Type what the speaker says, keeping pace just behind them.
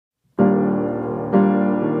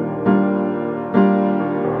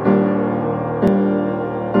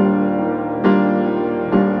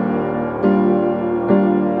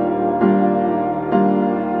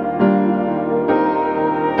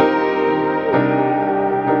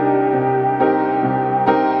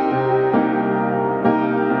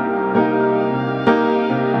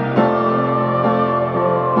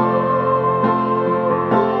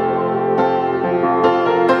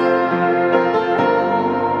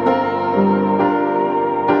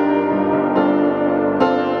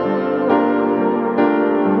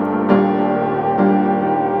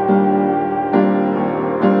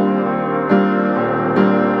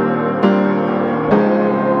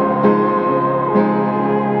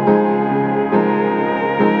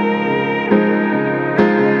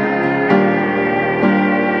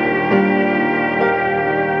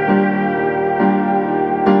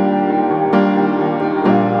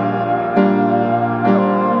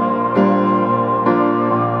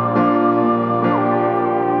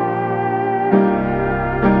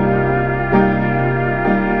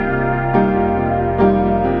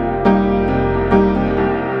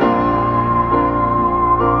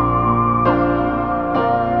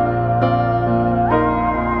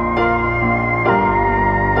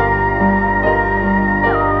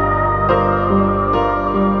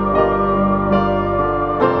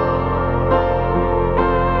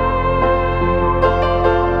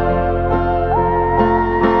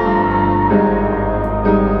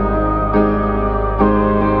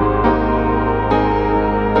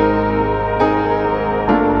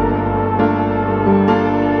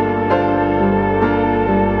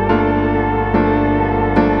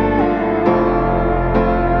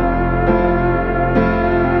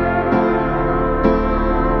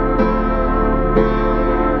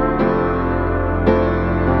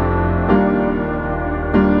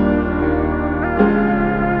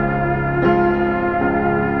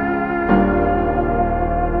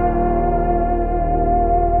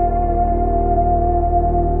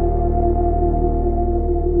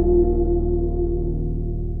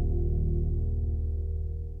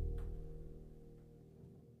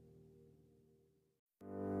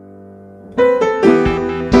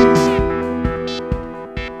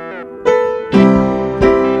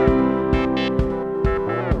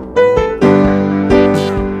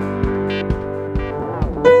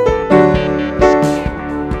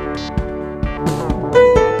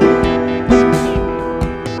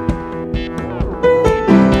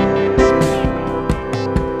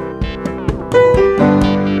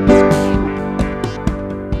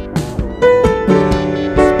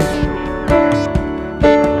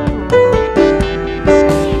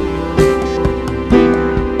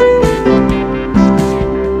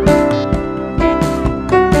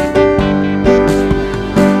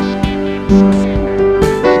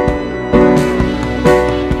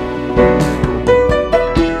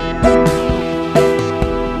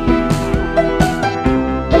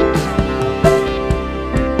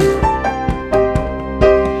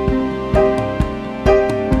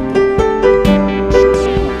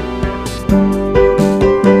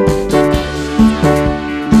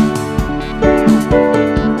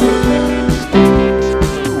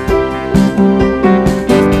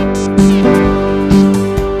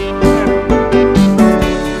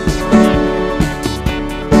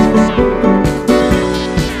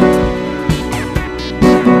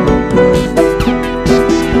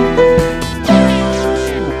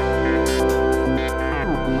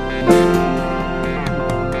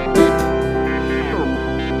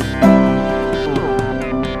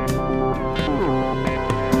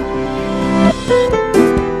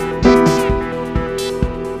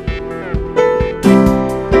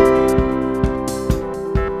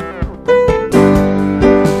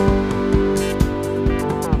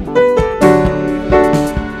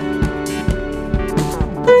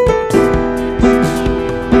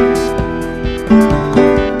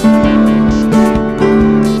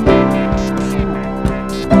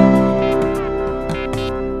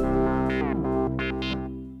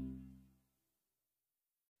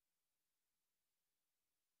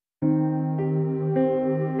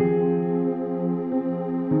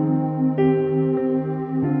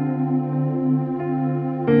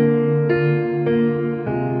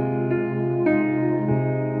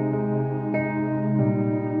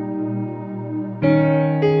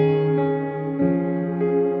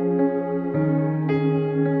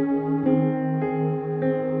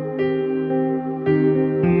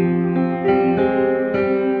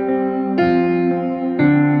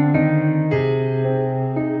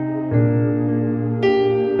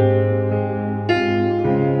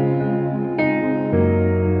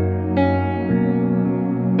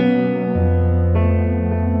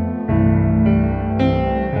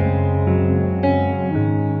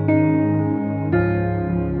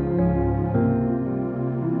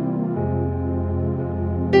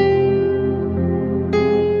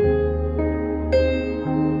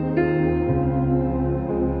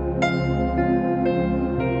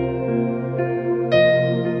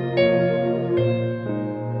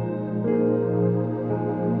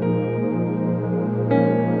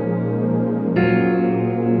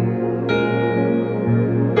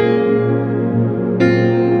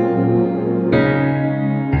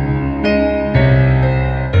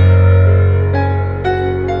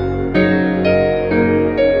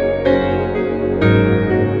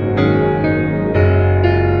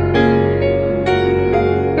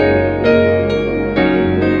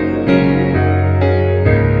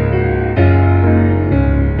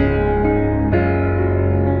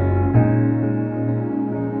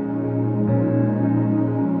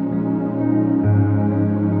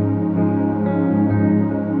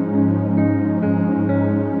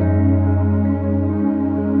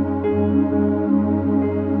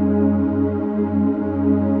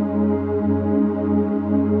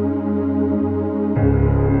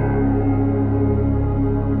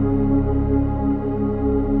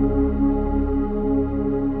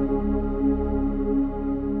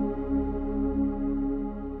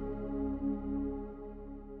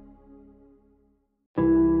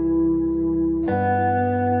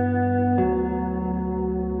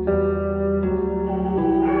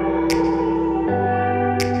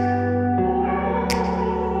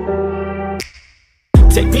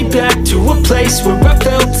to a place where I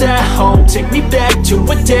felt at home. Take me back to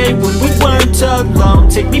a day when we weren't alone.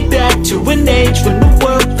 Take me back to an age when the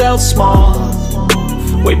world felt small,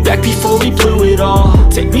 way back before we blew it all.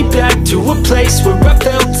 Take me back to a place where I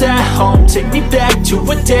felt at home. Take me back to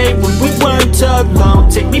a day when we weren't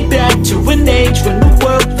alone. Take me back to an age when the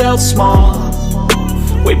world felt small,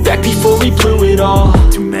 way back before we blew it all.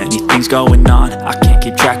 Too many things going on, I can't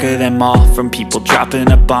keep track of them all. From people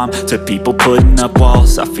dropping a bomb to people putting up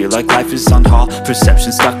walls. I feel like life is on hold,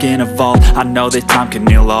 perception stuck in a vault. I know that time can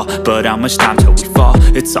heal all, but how much time till we fall?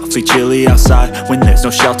 It's awfully chilly outside when there's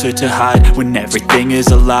no shelter to hide. When everything is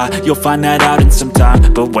a lie, you'll find that out in some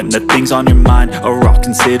time. But when the things on your mind are all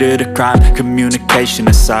considered a crime, communication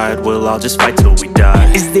aside, we'll all just fight till we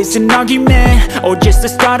die. Is this an argument or just the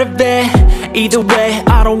start of it? Either way,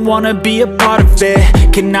 I don't wanna be a part of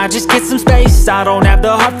it. Can I just get some space? I don't have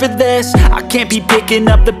the heart for this. I can't be picking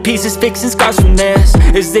up the pieces, fixing scars from this.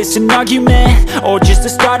 Is this an argument or just the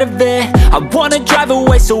start of it? I wanna drive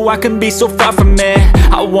away so I can be so far from it.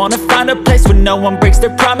 I wanna find a place where no one breaks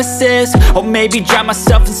their promises, or maybe drown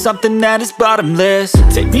myself in something that is bottomless.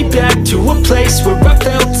 Take me back to a place where I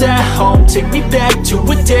felt at home. Take me back to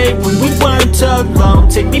a day when we weren't alone.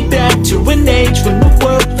 Take me back to an age when the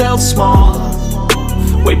world felt small,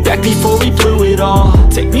 way back before we blew it all.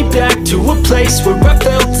 Take me back to a place where I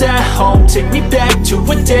felt at home. Take me back to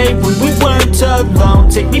a day when we weren't alone.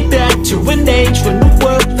 Take me back to an age when the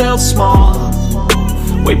world felt small,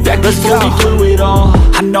 way back before we blew it all.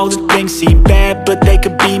 I know that things seem bad, but they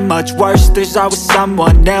could be much worse. There's always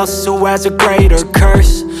someone else who has a greater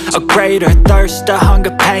curse, a greater thirst, a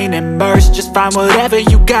hunger, pain, and mercy. Just find whatever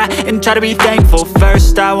you got and try to be thankful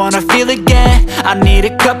first. I wanna feel again, I need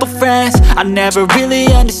a couple friends. I never really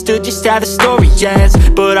understood just how the story ends,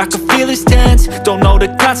 but I can feel it's tense, don't know the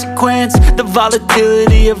consequence. The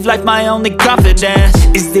volatility of life, my only confidence.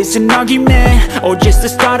 Is this an argument or just the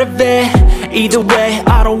start of it? Either way,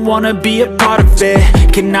 I don't wanna be a part of it.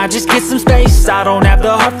 Can I just get some space? I don't have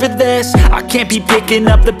the heart for this. I can't be picking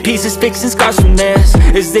up the pieces, fixing scars from this.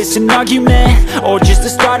 Is this an argument or just the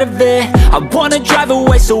start of it? I wanna drive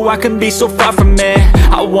away so I can be so far from it.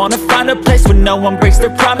 I wanna find a place where no one breaks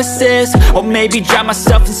their promises, or maybe drown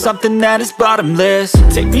myself in something that is bottomless.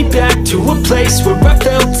 Take me back to a place where I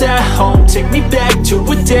felt at home. Take me back to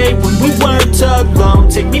a day when we weren't alone.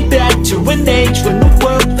 Take me back to an age when the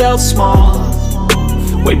world felt small,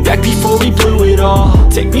 way back before we blew it all.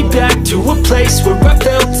 Take me back to a place where I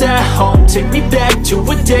felt at home. Take me back to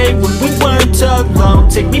a day when we weren't alone.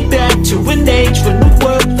 Take me back to an age when the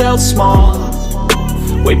world felt small,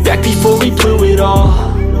 way back before we blew it all.